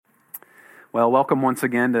Well, welcome once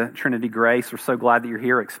again to Trinity Grace. We're so glad that you're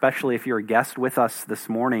here, especially if you're a guest with us this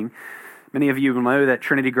morning. Many of you will know that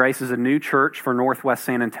Trinity Grace is a new church for Northwest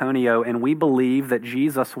San Antonio, and we believe that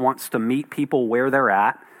Jesus wants to meet people where they're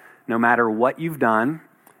at, no matter what you've done,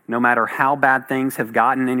 no matter how bad things have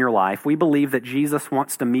gotten in your life. We believe that Jesus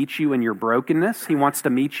wants to meet you in your brokenness. He wants to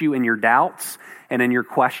meet you in your doubts and in your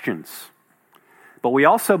questions. But we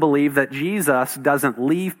also believe that Jesus doesn't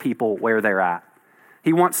leave people where they're at.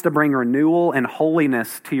 He wants to bring renewal and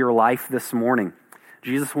holiness to your life this morning.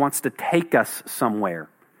 Jesus wants to take us somewhere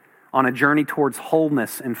on a journey towards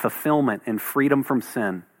wholeness and fulfillment and freedom from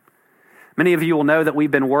sin. Many of you will know that we've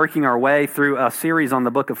been working our way through a series on the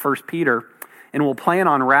book of 1 Peter, and we'll plan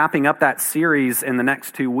on wrapping up that series in the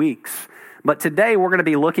next 2 weeks. But today we're going to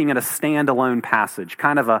be looking at a standalone passage,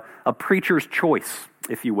 kind of a preacher's choice,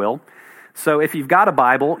 if you will. So if you've got a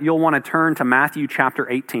Bible, you'll want to turn to Matthew chapter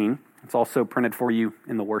 18. It's also printed for you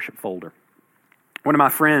in the worship folder. One of my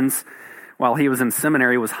friends, while he was in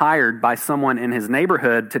seminary, was hired by someone in his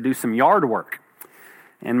neighborhood to do some yard work.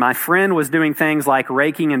 And my friend was doing things like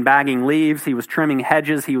raking and bagging leaves. He was trimming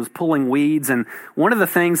hedges. He was pulling weeds. And one of the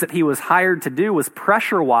things that he was hired to do was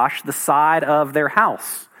pressure wash the side of their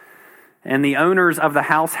house. And the owners of the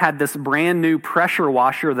house had this brand new pressure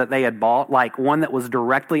washer that they had bought, like one that was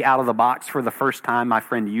directly out of the box for the first time my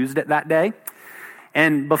friend used it that day.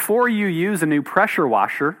 And before you use a new pressure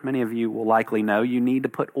washer, many of you will likely know, you need to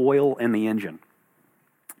put oil in the engine.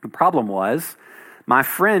 The problem was, my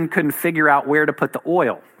friend couldn't figure out where to put the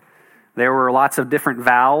oil. There were lots of different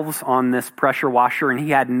valves on this pressure washer, and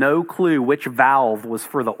he had no clue which valve was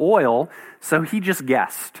for the oil, so he just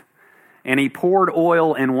guessed. And he poured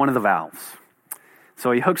oil in one of the valves.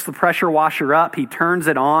 So he hooks the pressure washer up, he turns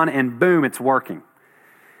it on, and boom, it's working.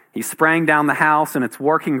 He's spraying down the house, and it's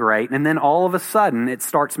working great. And then all of a sudden, it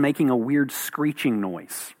starts making a weird screeching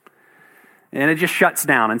noise. And it just shuts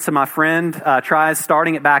down. And so my friend tries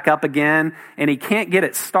starting it back up again, and he can't get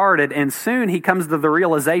it started. And soon he comes to the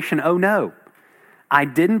realization, oh no, I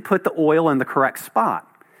didn't put the oil in the correct spot.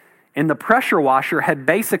 And the pressure washer had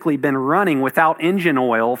basically been running without engine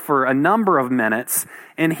oil for a number of minutes,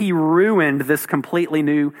 and he ruined this completely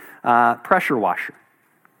new pressure washer.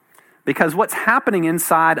 Because what's happening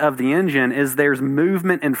inside of the engine is there's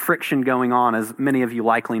movement and friction going on, as many of you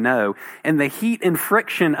likely know. And the heat and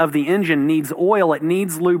friction of the engine needs oil. It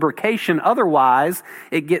needs lubrication. Otherwise,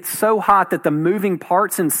 it gets so hot that the moving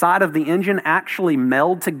parts inside of the engine actually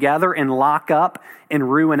meld together and lock up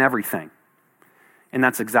and ruin everything. And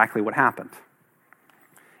that's exactly what happened.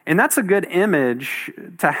 And that's a good image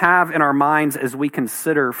to have in our minds as we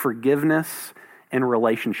consider forgiveness and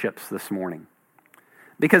relationships this morning.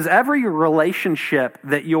 Because every relationship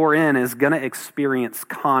that you're in is going to experience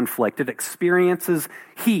conflict. It experiences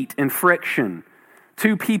heat and friction,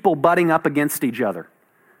 two people butting up against each other.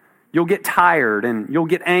 You'll get tired and you'll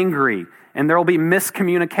get angry, and there will be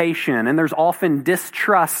miscommunication, and there's often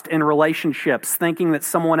distrust in relationships, thinking that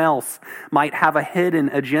someone else might have a hidden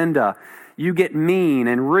agenda. You get mean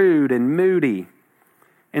and rude and moody.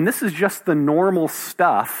 And this is just the normal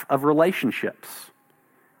stuff of relationships.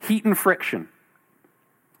 Heat and friction.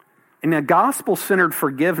 And a gospel-centered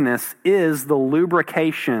forgiveness is the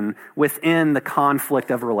lubrication within the conflict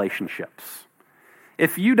of relationships.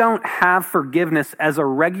 If you don't have forgiveness as a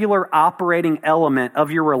regular operating element of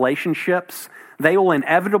your relationships, they will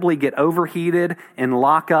inevitably get overheated and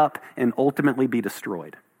lock up and ultimately be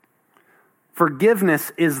destroyed.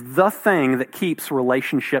 Forgiveness is the thing that keeps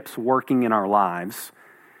relationships working in our lives.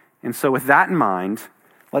 And so with that in mind,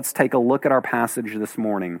 let's take a look at our passage this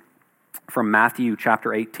morning from Matthew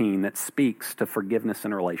chapter 18 that speaks to forgiveness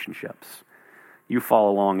in relationships. You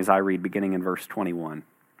follow along as I read beginning in verse 21.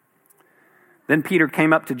 Then Peter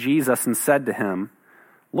came up to Jesus and said to him,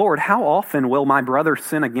 Lord, how often will my brother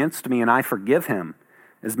sin against me and I forgive him?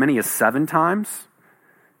 As many as 7 times?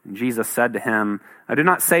 And Jesus said to him, I do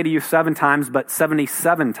not say to you 7 times, but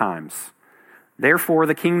 77 times. Therefore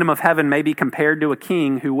the kingdom of heaven may be compared to a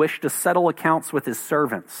king who wished to settle accounts with his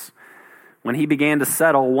servants. When he began to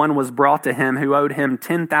settle, one was brought to him who owed him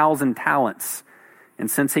 10,000 talents. And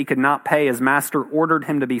since he could not pay, his master ordered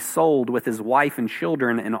him to be sold with his wife and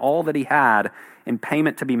children and all that he had in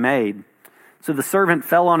payment to be made. So the servant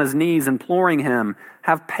fell on his knees, imploring him,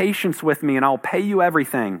 have patience with me and I'll pay you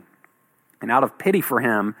everything. And out of pity for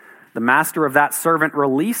him, the master of that servant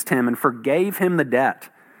released him and forgave him the debt.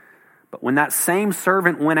 But when that same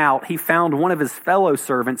servant went out, he found one of his fellow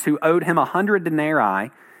servants who owed him 100 denarii.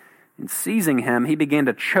 And seizing him, he began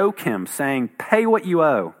to choke him, saying, pay what you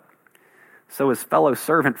owe. So his fellow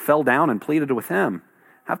servant fell down and pleaded with him,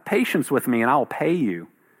 have patience with me and I'll pay you.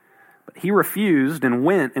 But he refused and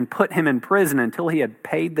went and put him in prison until he had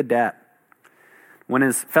paid the debt. When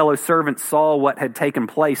his fellow servants saw what had taken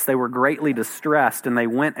place, they were greatly distressed, and they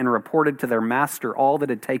went and reported to their master all that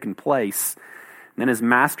had taken place. Then his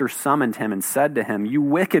master summoned him and said to him, "You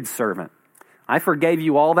wicked servant, I forgave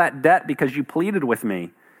you all that debt because you pleaded with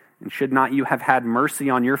me. And should not you have had mercy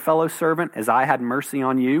on your fellow servant as I had mercy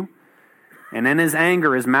on you?" And in his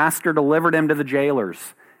anger his master delivered him to the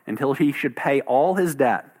jailers until he should pay all his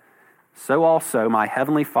debt. So also my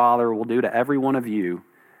heavenly Father will do to every one of you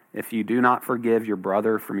if you do not forgive your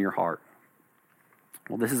brother from your heart.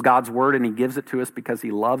 Well, this is God's word, and he gives it to us because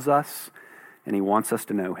he loves us and he wants us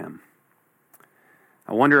to know him.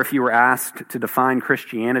 I wonder if you were asked to define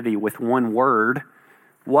Christianity with one word,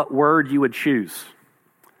 what word you would choose.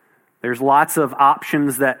 There's lots of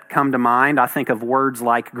options that come to mind. I think of words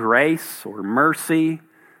like grace or mercy,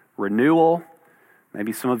 renewal.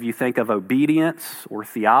 Maybe some of you think of obedience or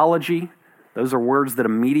theology. Those are words that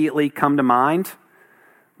immediately come to mind.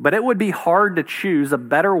 But it would be hard to choose a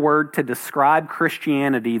better word to describe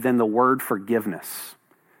Christianity than the word forgiveness.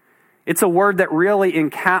 It's a word that really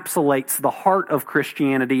encapsulates the heart of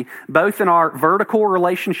Christianity, both in our vertical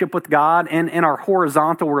relationship with God and in our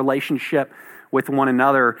horizontal relationship with one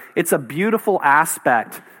another. It's a beautiful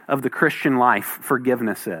aspect of the Christian life,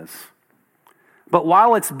 forgiveness is. But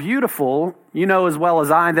while it's beautiful, you know as well as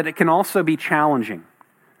I that it can also be challenging.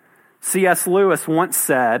 C.S. Lewis once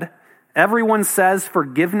said, "Everyone says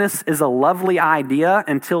forgiveness is a lovely idea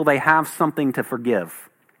until they have something to forgive."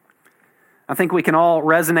 I think we can all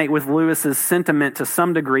resonate with Lewis's sentiment to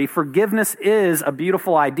some degree. Forgiveness is a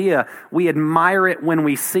beautiful idea. We admire it when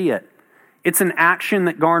we see it. It's an action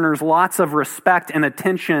that garners lots of respect and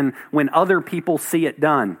attention when other people see it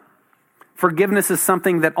done. Forgiveness is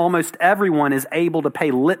something that almost everyone is able to pay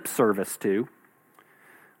lip service to.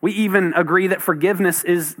 We even agree that forgiveness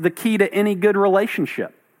is the key to any good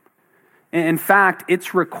relationship. In fact,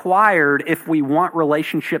 it's required if we want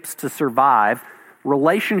relationships to survive.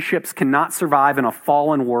 Relationships cannot survive in a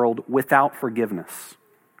fallen world without forgiveness.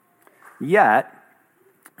 Yet,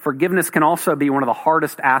 forgiveness can also be one of the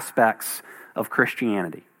hardest aspects of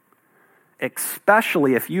Christianity,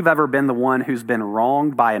 especially if you've ever been the one who's been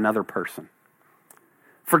wronged by another person.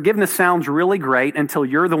 Forgiveness sounds really great until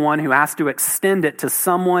you're the one who has to extend it to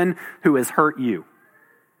someone who has hurt you.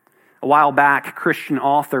 A while back, Christian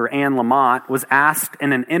author Anne Lamott was asked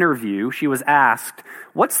in an interview, she was asked,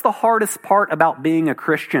 "What's the hardest part about being a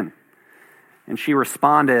Christian?" And she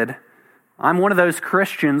responded, "I'm one of those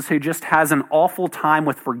Christians who just has an awful time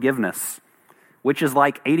with forgiveness," which is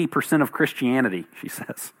like 80% of Christianity, she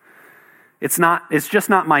says. It's just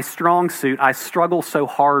not my strong suit. I struggle so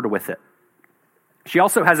hard with it. She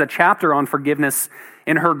also has a chapter on forgiveness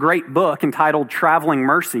in her great book entitled Traveling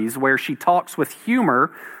Mercies, where she talks with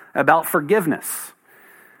humor about forgiveness.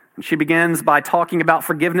 And she begins by talking about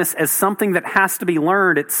forgiveness as something that has to be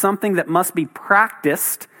learned. It's something that must be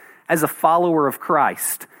practiced as a follower of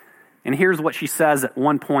Christ. And here's what she says at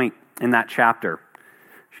one point in that chapter.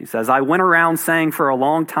 She says, "I went around saying for a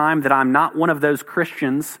long time that I'm not one of those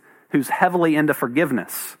Christians who's heavily into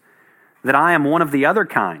forgiveness, that I am one of the other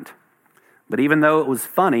kind. But even though it was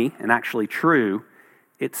funny and actually true,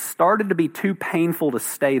 it started to be too painful to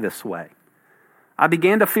stay this way. I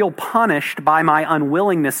began to feel punished by my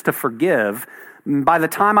unwillingness to forgive. By the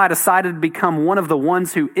time I decided to become one of the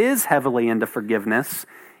ones who is heavily into forgiveness,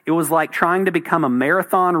 it was like trying to become a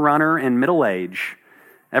marathon runner in middle age.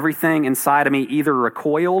 Everything inside of me either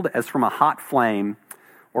recoiled as from a hot flame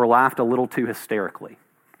or laughed a little too hysterically."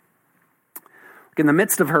 In the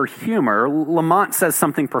midst of her humor, Lamont says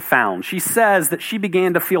something profound. She says that she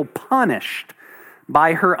began to feel punished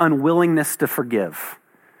by her unwillingness to forgive.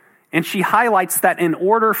 And she highlights that in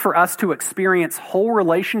order for us to experience whole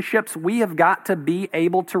relationships, we have got to be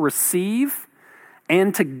able to receive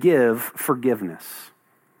and to give forgiveness.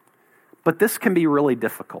 But this can be really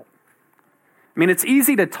difficult. I mean, it's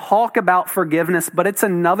easy to talk about forgiveness, but it's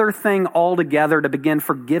another thing altogether to begin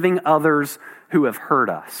forgiving others who have hurt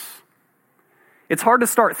us. It's hard to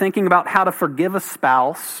start thinking about how to forgive a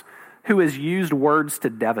spouse who has used words to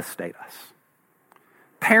devastate us.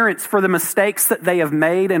 Parents for the mistakes that they have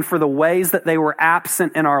made and for the ways that they were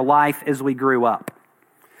absent in our life as we grew up.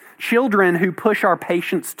 Children who push our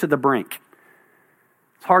patience to the brink.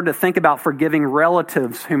 It's hard to think about forgiving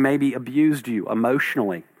relatives who maybe abused you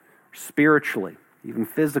emotionally, spiritually, even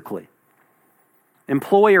physically.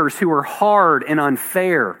 employers who are hard and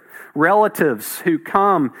unfair, relatives who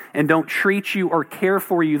come and don't treat you or care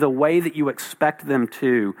for you the way that you expect them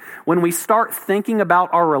to. When we start thinking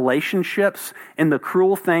about our relationships and the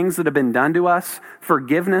cruel things that have been done to us,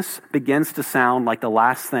 forgiveness begins to sound like the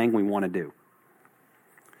last thing we want to do.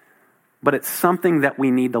 But it's something that we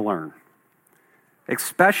need to learn,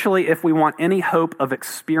 especially if we want any hope of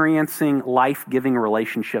experiencing life-giving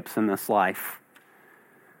relationships in this life.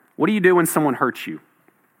 What do you do when someone hurts you?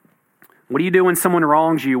 What do you do when someone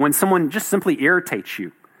wrongs you, when someone just simply irritates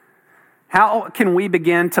you? How can we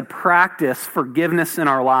begin to practice forgiveness in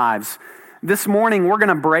our lives? This morning, we're going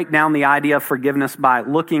to break down the idea of forgiveness by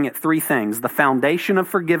looking at three things: the foundation of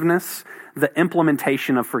forgiveness, the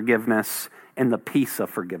implementation of forgiveness, and the peace of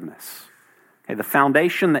forgiveness. Okay, the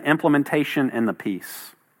foundation, the implementation, and the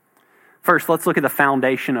peace. First, let's look at the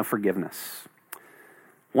foundation of forgiveness.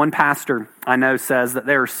 One pastor I know says that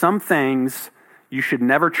there are some things you should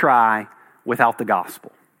never try without the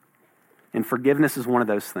gospel. And forgiveness is one of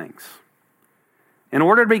those things. In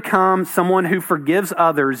order to become someone who forgives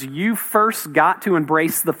others, you first got to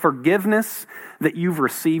embrace the forgiveness that you've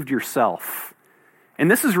received yourself. And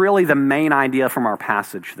this is really the main idea from our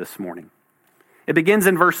passage this morning. It begins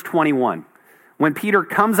in verse 21. When Peter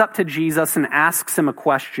comes up to Jesus and asks him a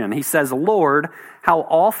question, he says, "Lord, how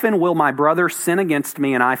often will my brother sin against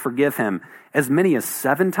me and I forgive him? As many as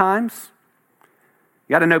 7 times?"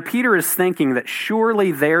 You got to know, Peter is thinking that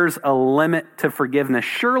surely there's a limit to forgiveness.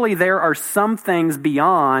 Surely there are some things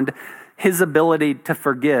beyond his ability to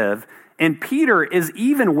forgive. And Peter is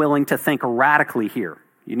even willing to think radically here.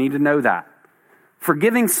 You need to know that.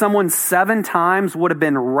 Forgiving someone 7 times would have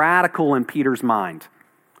been radical in Peter's mind,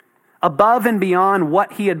 above and beyond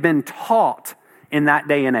what he had been taught in that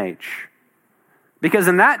day and age. Because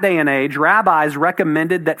in that day and age, rabbis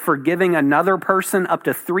recommended that forgiving another person up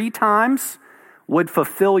to 3 times would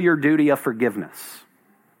fulfill your duty of forgiveness.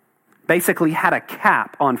 Basically had a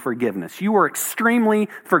cap on forgiveness. You were an extremely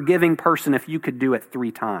forgiving person if you could do it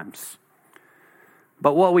 3 times.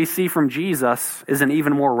 But what we see from Jesus is an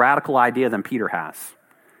even more radical idea than Peter has.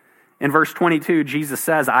 In verse 22, Jesus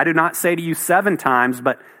says, "I do not say to you 7 times,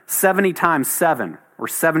 but 70 times 7, or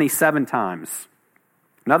 77 times.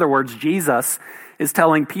 In other words, Jesus is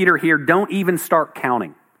telling Peter here, don't even start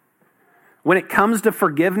counting. When it comes to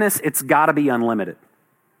forgiveness, it's got to be unlimited.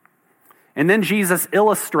 And then Jesus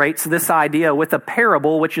illustrates this idea with a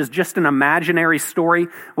parable, which is just an imaginary story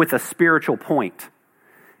with a spiritual point.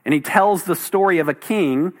 And he tells the story of a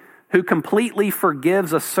king who completely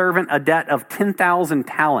forgives a servant a debt of 10,000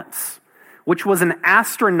 talents, which was an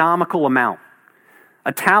astronomical amount.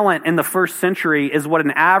 A talent in the first century is what an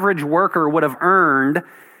average worker would have earned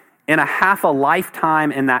in half a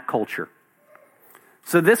lifetime in that culture.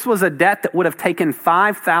 So this was a debt that would have taken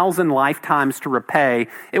 5,000 lifetimes to repay.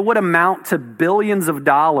 It would amount to billions of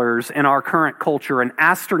dollars in our current culture, an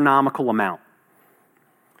astronomical amount.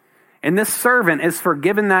 And this servant is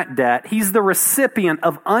forgiven that debt. He's the recipient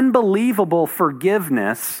of unbelievable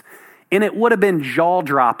forgiveness, and it would have been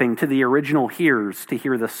jaw-dropping to the original hearers to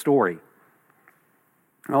hear this story.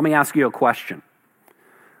 Let me ask you a question.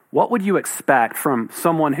 What would you expect from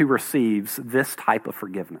someone who receives this type of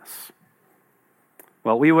forgiveness?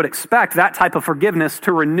 Well, we would expect that type of forgiveness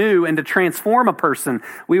to renew and to transform a person.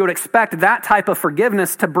 We would expect that type of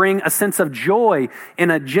forgiveness to bring a sense of joy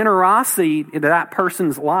and a generosity into that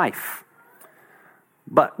person's life.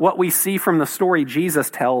 But what we see from the story Jesus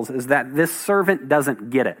tells is that this servant doesn't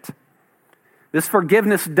get it. This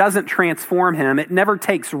forgiveness doesn't transform him. It never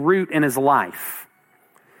takes root in his life.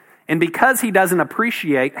 And because he doesn't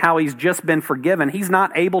appreciate how he's just been forgiven, he's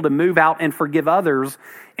not able to move out and forgive others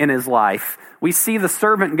in his life. We see the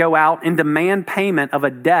servant go out and demand payment of a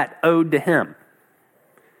debt owed to him.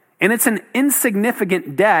 And it's an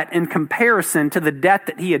insignificant debt in comparison to the debt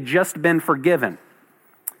that he had just been forgiven.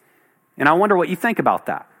 And I wonder what you think about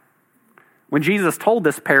that. When Jesus told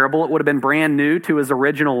this parable, it would have been brand new to his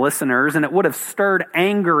original listeners, and it would have stirred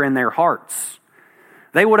anger in their hearts.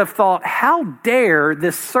 They would have thought, how dare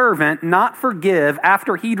this servant not forgive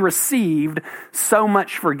after he'd received so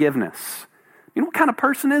much forgiveness? You know, what kind of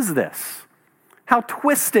person is this? How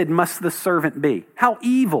twisted must the servant be? How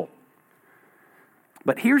evil?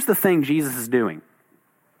 But here's the thing Jesus is doing.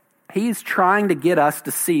 He's trying to get us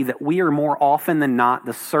to see that we are more often than not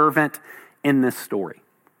the servant in this story.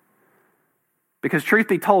 Because truth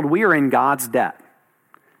be told, we are in God's debt.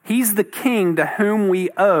 He's the king to whom we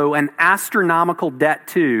owe an astronomical debt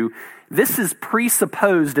to. This is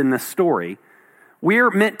presupposed in this story. We're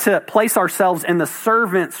meant to place ourselves in the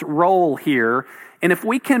servant's role here And if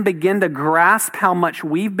we can begin to grasp how much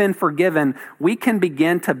we've been forgiven, we can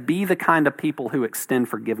begin to be the kind of people who extend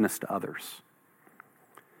forgiveness to others.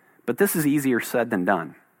 But this is easier said than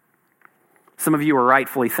done. Some of you are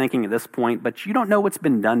rightfully thinking at this point, but you don't know what's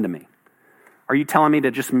been done to me. Are you telling me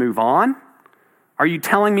to just move on? Are you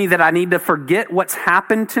telling me that I need to forget what's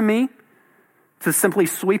happened to me, to simply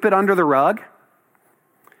sweep it under the rug?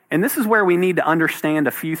 And this is where we need to understand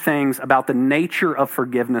a few things about the nature of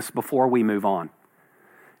forgiveness before we move on.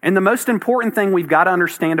 And the most important thing we've got to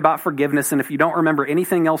understand about forgiveness, and if you don't remember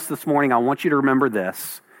anything else this morning, I want you to remember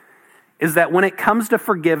this, is that when it comes to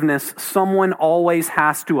forgiveness, someone always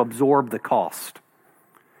has to absorb the cost.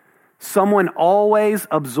 Someone always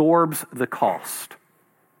absorbs the cost.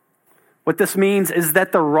 What this means is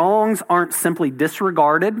that the wrongs aren't simply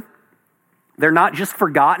disregarded. They're not just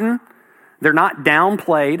forgotten. They're not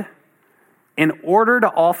downplayed. In order to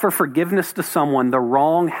offer forgiveness to someone, the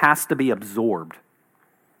wrong has to be absorbed.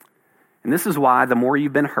 And this is why the more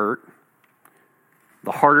you've been hurt,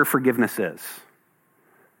 the harder forgiveness is.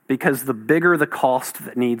 Because the bigger the cost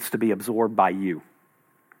that needs to be absorbed by you.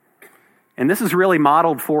 And this is really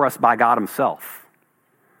modeled for us by God himself.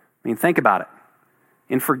 I mean, think about it.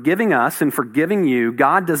 In forgiving us and forgiving you,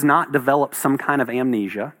 God does not develop some kind of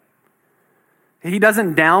amnesia. He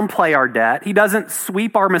doesn't downplay our debt. He doesn't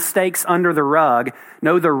sweep our mistakes under the rug.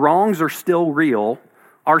 No, the wrongs are still real.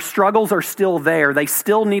 Our struggles are still there. They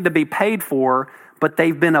still need to be paid for, but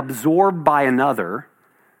they've been absorbed by another,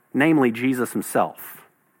 namely Jesus himself.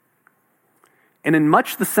 And in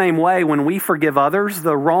much the same way, when we forgive others,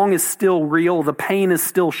 the wrong is still real, the pain is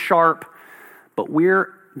still sharp, but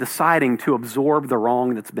we're deciding to absorb the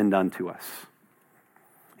wrong that's been done to us.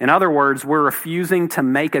 In other words, we're refusing to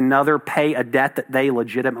make another pay a debt that they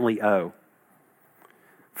legitimately owe.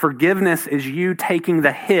 Forgiveness is you taking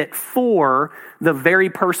the hit for the very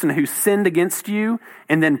person who sinned against you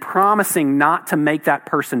and then promising not to make that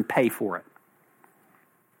person pay for it.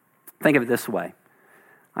 Think of it this way.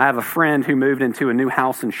 I have a friend who moved into a new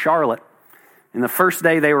house in Charlotte. And the first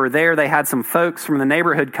day they were there, they had some folks from the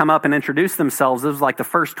neighborhood come up and introduce themselves. It was like the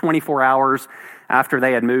first 24 hours after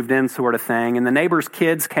they had moved in, sort of thing. And the neighbors'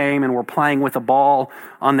 kids came and were playing with a ball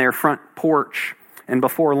on their front porch. And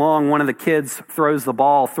before long, one of the kids throws the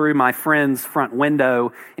ball through my friend's front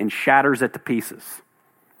window and shatters it to pieces.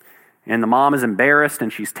 And the mom is embarrassed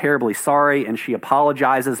and she's terribly sorry. And she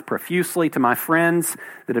apologizes profusely to my friends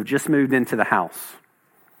that have just moved into the house.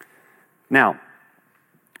 Now,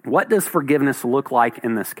 what does forgiveness look like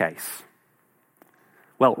in this case?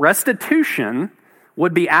 Well, restitution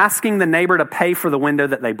would be asking the neighbor to pay for the window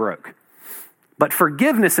that they broke. But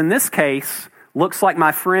forgiveness in this case looks like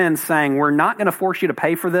my friend saying, we're not going to force you to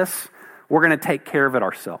pay for this. We're going to take care of it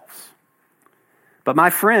ourselves. But my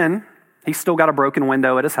friend, he's still got a broken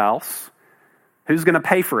window at his house. Who's going to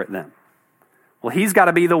pay for it then? Well, he's got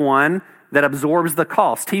to be the one that absorbs the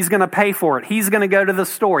cost. He's going to pay for it. He's going to go to the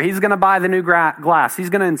store. He's going to buy the new glass. He's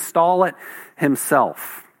going to install it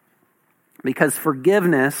himself. Because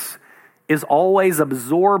forgiveness is always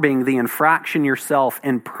absorbing the infraction yourself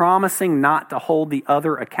and promising not to hold the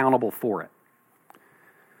other accountable for it.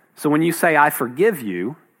 So when you say, I forgive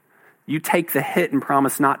you, you take the hit and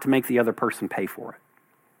promise not to make the other person pay for it.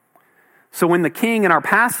 So when the king in our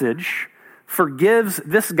passage forgives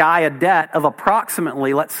this guy a debt of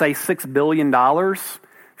approximately, let's say, $6 billion,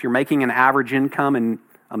 if you're making an average income in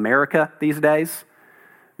America these days,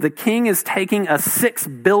 the king is taking a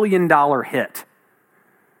 $6 billion hit.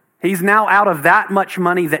 He's now out of that much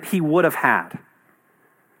money that he would have had.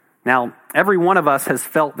 Now, every one of us has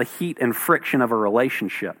felt the heat and friction of a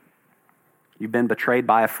relationship. You've been betrayed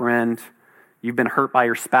by a friend. You've been hurt by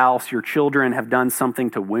your spouse. Your children have done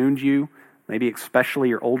something to wound you, maybe especially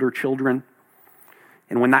your older children.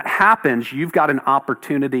 And when that happens, you've got an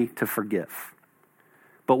opportunity to forgive.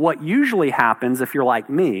 But what usually happens, if you're like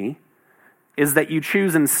me, is that you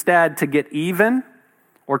choose instead to get even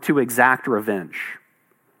or to exact revenge.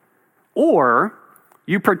 Or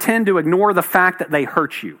you pretend to ignore the fact that they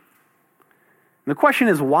hurt you. And the question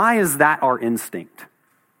is, why is that our instinct?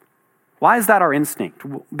 Why is that our instinct?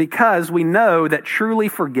 Because we know that truly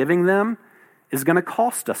forgiving them is going to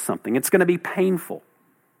cost us something. It's going to be painful.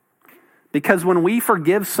 Because when we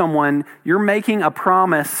forgive someone, you're making a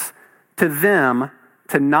promise to them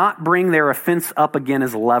to not bring their offense up again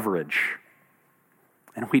as leverage.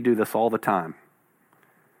 And we do this all the time.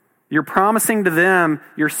 You're promising to them,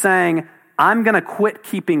 you're saying, I'm going to quit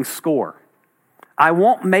keeping score. I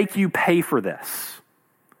won't make you pay for this.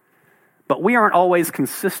 But we aren't always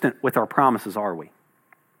consistent with our promises, are we?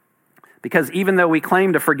 Because even though we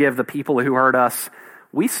claim to forgive the people who hurt us,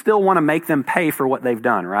 we still want to make them pay for what they've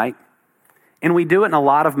done, right? And we do it in a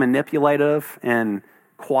lot of manipulative and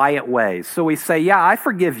quiet ways. So we say, yeah, I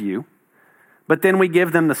forgive you, but then we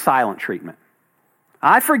give them the silent treatment.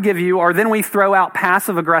 I forgive you, or then we throw out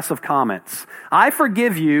passive-aggressive comments. I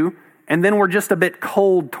forgive you, and then we're just a bit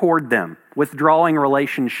cold toward them, withdrawing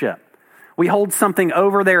relationship. We hold something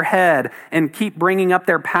over their head and keep bringing up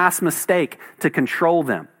their past mistake to control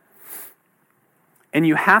them. And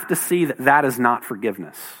you have to see that that is not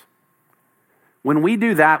forgiveness. When we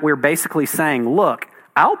do that, we're basically saying, look,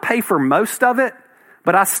 I'll pay for most of it,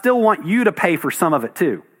 but I still want you to pay for some of it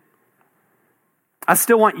too. I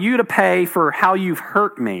still want you to pay for how you've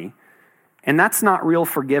hurt me. And that's not real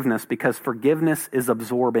forgiveness, because forgiveness is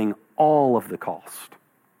absorbing all of the cost.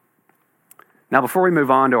 Now, before we move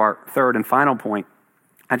on to our third and final point,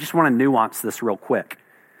 I just want to nuance this real quick.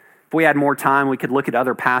 If we had more time, we could look at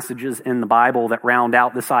other passages in the Bible that round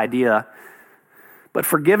out this idea. But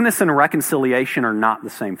forgiveness and reconciliation are not the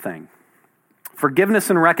same thing. Forgiveness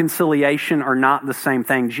and reconciliation are not the same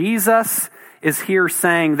thing. Jesus is here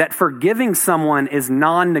saying that forgiving someone is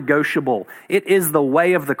non-negotiable. It is the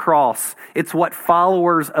way of the cross. It's what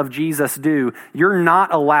followers of Jesus do. You're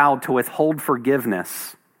not allowed to withhold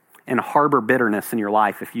forgiveness and harbor bitterness in your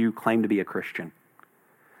life if you claim to be a Christian.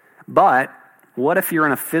 But what if you're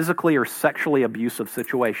in a physically or sexually abusive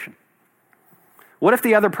situation? What if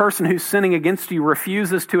the other person who's sinning against you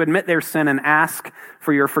refuses to admit their sin and ask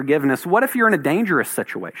for your forgiveness? What if you're in a dangerous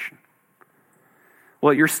situation?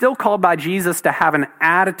 Well, you're still called by Jesus to have an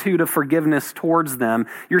attitude of forgiveness towards them.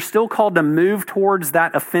 You're still called to move towards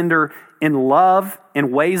that offender in love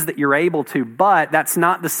in ways that you're able to, but that's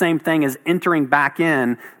not the same thing as entering back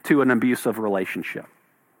in to an abusive relationship.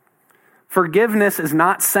 Forgiveness is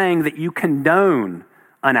not saying that you condone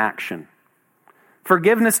an action.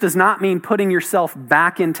 Forgiveness does not mean putting yourself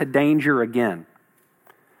back into danger again.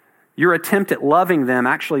 Your attempt at loving them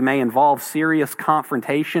actually may involve serious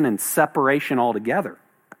confrontation and separation altogether.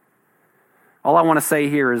 All I want to say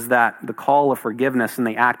here is that the call of forgiveness and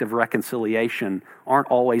the act of reconciliation aren't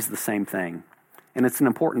always the same thing. And it's an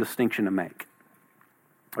important distinction to make.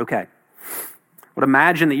 Okay. But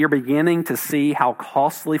imagine that you're beginning to see how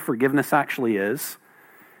costly forgiveness actually is,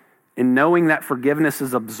 and knowing that forgiveness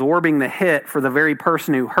is absorbing the hit for the very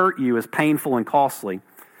person who hurt you is painful and costly.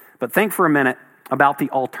 But think for a minute about the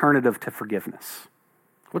alternative to forgiveness.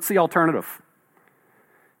 What's the alternative?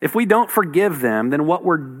 If we don't forgive them, then what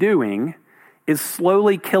we're doing is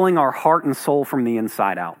slowly killing our heart and soul from the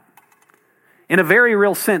inside out. In a very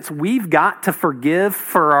real sense, we've got to forgive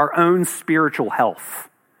for our own spiritual health.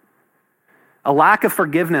 A lack of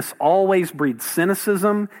forgiveness always breeds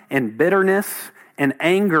cynicism and bitterness and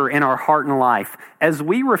anger in our heart and life. As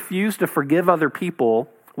we refuse to forgive other people,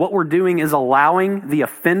 what we're doing is allowing the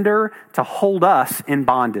offender to hold us in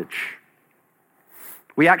bondage.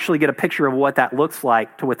 We actually get a picture of what that looks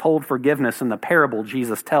like to withhold forgiveness in the parable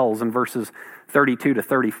Jesus tells in verses 32 to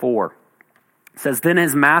 34. It says, "Then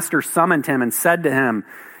his master summoned him and said to him,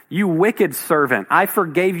 'You wicked servant, I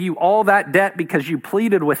forgave you all that debt because you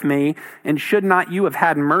pleaded with me, and should not you have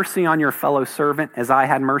had mercy on your fellow servant as I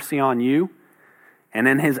had mercy on you?' And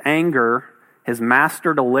in his anger, his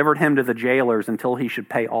master delivered him to the jailers until he should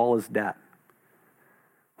pay all his debt."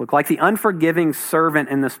 Look, like the unforgiving servant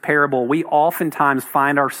in this parable, we oftentimes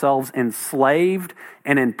find ourselves enslaved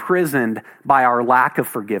and imprisoned by our lack of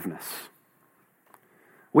forgiveness.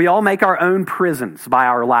 We all make our own prisons by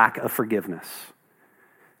our lack of forgiveness.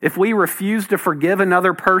 If we refuse to forgive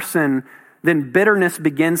another person, then bitterness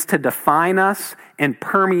begins to define us and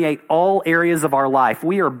permeate all areas of our life.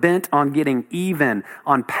 We are bent on getting even,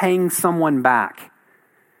 on paying someone back.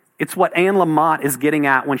 It's what Anne Lamott is getting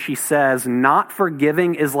at when she says, not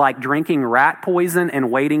forgiving is like drinking rat poison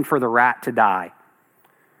and waiting for the rat to die.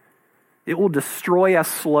 It will destroy us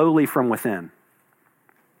slowly from within.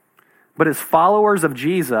 But as followers of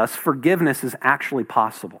Jesus, forgiveness is actually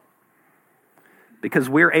possible, because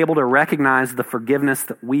we're able to recognize the forgiveness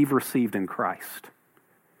that we've received in Christ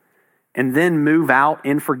and then move out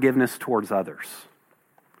in forgiveness towards others.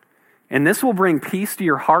 And this will bring peace to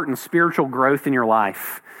your heart and spiritual growth in your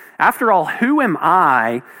life. After all, who am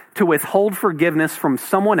I to withhold forgiveness from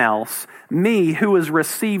someone else, me who has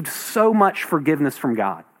received so much forgiveness from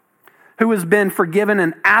God, who has been forgiven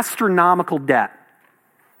an astronomical debt?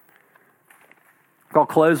 I'll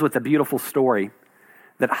close with a beautiful story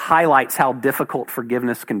that highlights how difficult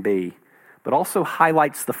forgiveness can be, but also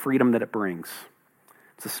highlights the freedom that it brings.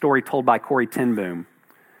 It's a story told by Corrie ten Boom.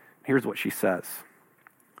 Here's what she says.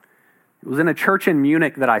 "It was in a church in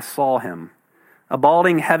Munich that I saw him, a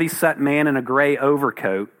balding, heavy-set man in a gray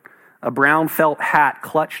overcoat, a brown felt hat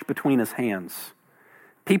clutched between his hands.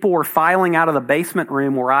 People were filing out of the basement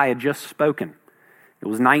room where I had just spoken. It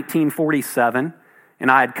was 1947,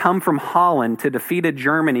 and I had come from Holland to defeated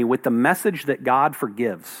Germany with the message that God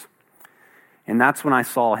forgives. And that's when I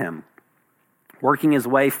saw him, working his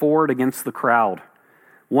way forward against the crowd.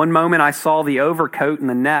 One moment I saw the overcoat, and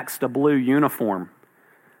the next a blue uniform.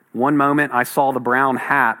 One moment I saw the brown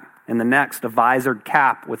hat, and the next a visored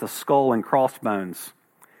cap with a skull and crossbones.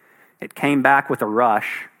 It came back with a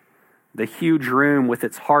rush. The huge room with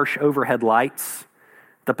its harsh overhead lights,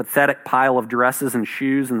 the pathetic pile of dresses and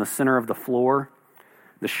shoes in the center of the floor,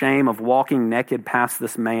 the shame of walking naked past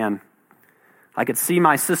this man. I could see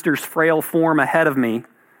my sister's frail form ahead of me,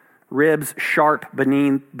 ribs sharp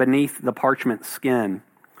beneath the parchment skin.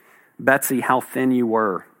 Betsy, how thin you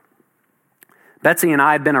were. Betsy and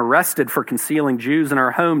I had been arrested for concealing Jews in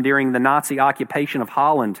our home during the Nazi occupation of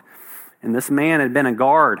Holland, and this man had been a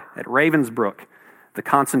guard at Ravensbrück, the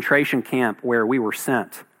concentration camp where we were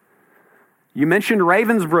sent. You mentioned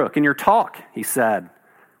Ravensbrück in your talk, he said.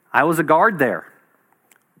 I was a guard there.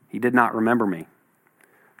 He did not remember me.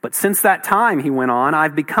 But since that time, he went on,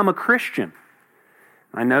 I've become a Christian.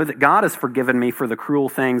 I know that God has forgiven me for the cruel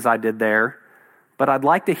things I did there, but I'd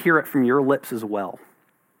like to hear it from your lips as well.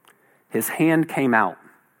 His hand came out.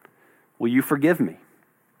 Will you forgive me?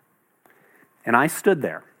 And I stood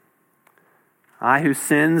there. I, whose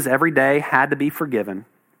sins every day had to be forgiven,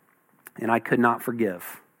 and I could not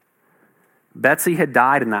forgive. Betsy had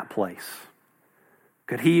died in that place.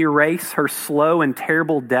 Could he erase her slow and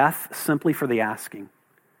terrible death simply for the asking?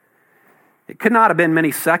 It could not have been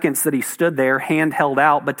many seconds that he stood there, hand held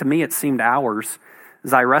out, but to me it seemed hours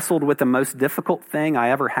as I wrestled with the most difficult thing I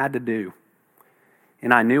ever had to do.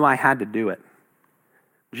 And I knew I had to do it.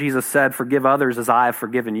 Jesus said, "Forgive others as I have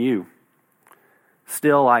forgiven you."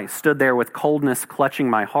 Still, I stood there with coldness clutching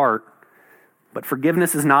my heart. But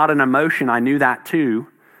forgiveness is not an emotion. I knew that too.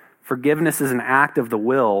 Forgiveness is an act of the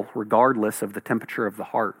will, regardless of the temperature of the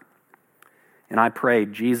heart. And I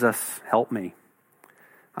prayed, Jesus, help me.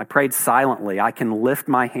 I prayed silently. I can lift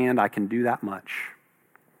my hand. I can do that much.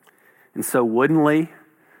 And so woodenly,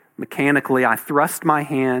 mechanically, I thrust my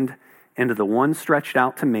hand into the one stretched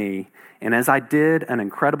out to me. And as I did, an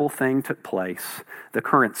incredible thing took place. The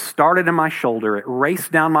current started in my shoulder. It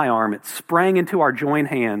raced down my arm. It sprang into our joined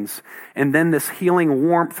hands. And then this healing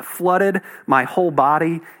warmth flooded my whole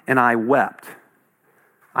body, and I wept.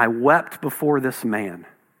 I wept before this man.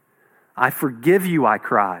 I forgive you, I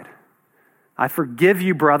cried. I forgive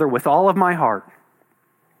you, brother, with all of my heart.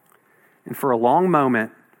 And for a long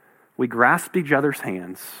moment, we grasped each other's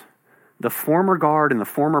hands, the former guard and the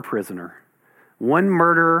former prisoner, one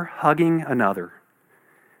murderer hugging another.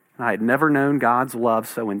 And I had never known God's love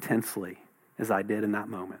so intensely as I did in that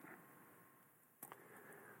moment.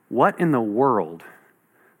 What in the world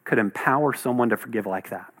could empower someone to forgive like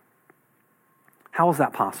that? How is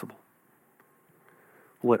that possible?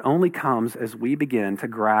 Well, it only comes as we begin to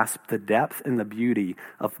grasp the depth and the beauty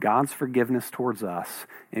of God's forgiveness towards us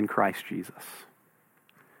in Christ Jesus.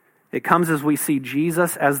 It comes as we see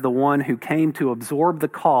Jesus as the one who came to absorb the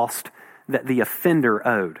cost that the offender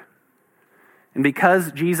owed. And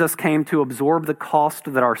because Jesus came to absorb the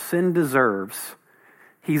cost that our sin deserves,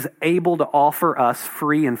 he's able to offer us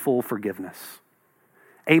free and full forgiveness,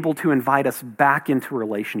 able to invite us back into a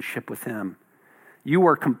relationship with him. You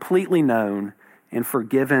are completely known and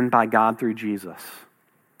forgiven by God through Jesus.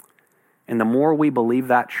 And the more we believe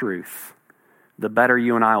that truth, the better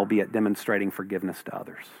you and I will be at demonstrating forgiveness to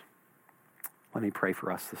others. Let me pray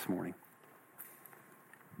for us this morning.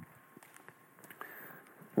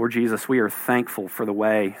 Lord Jesus, we are thankful for the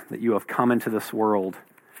way that you have come into this world,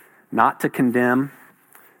 not to condemn,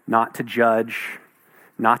 not to judge,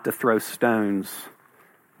 not to throw stones,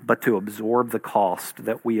 but to absorb the cost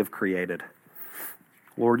that we have created.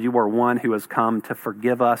 Lord, you are one who has come to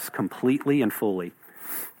forgive us completely and fully.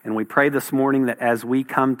 And we pray this morning that as we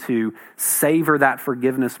come to savor that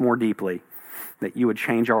forgiveness more deeply, that you would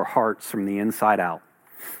change our hearts from the inside out.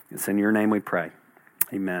 It's in your name we pray.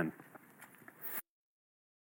 Amen.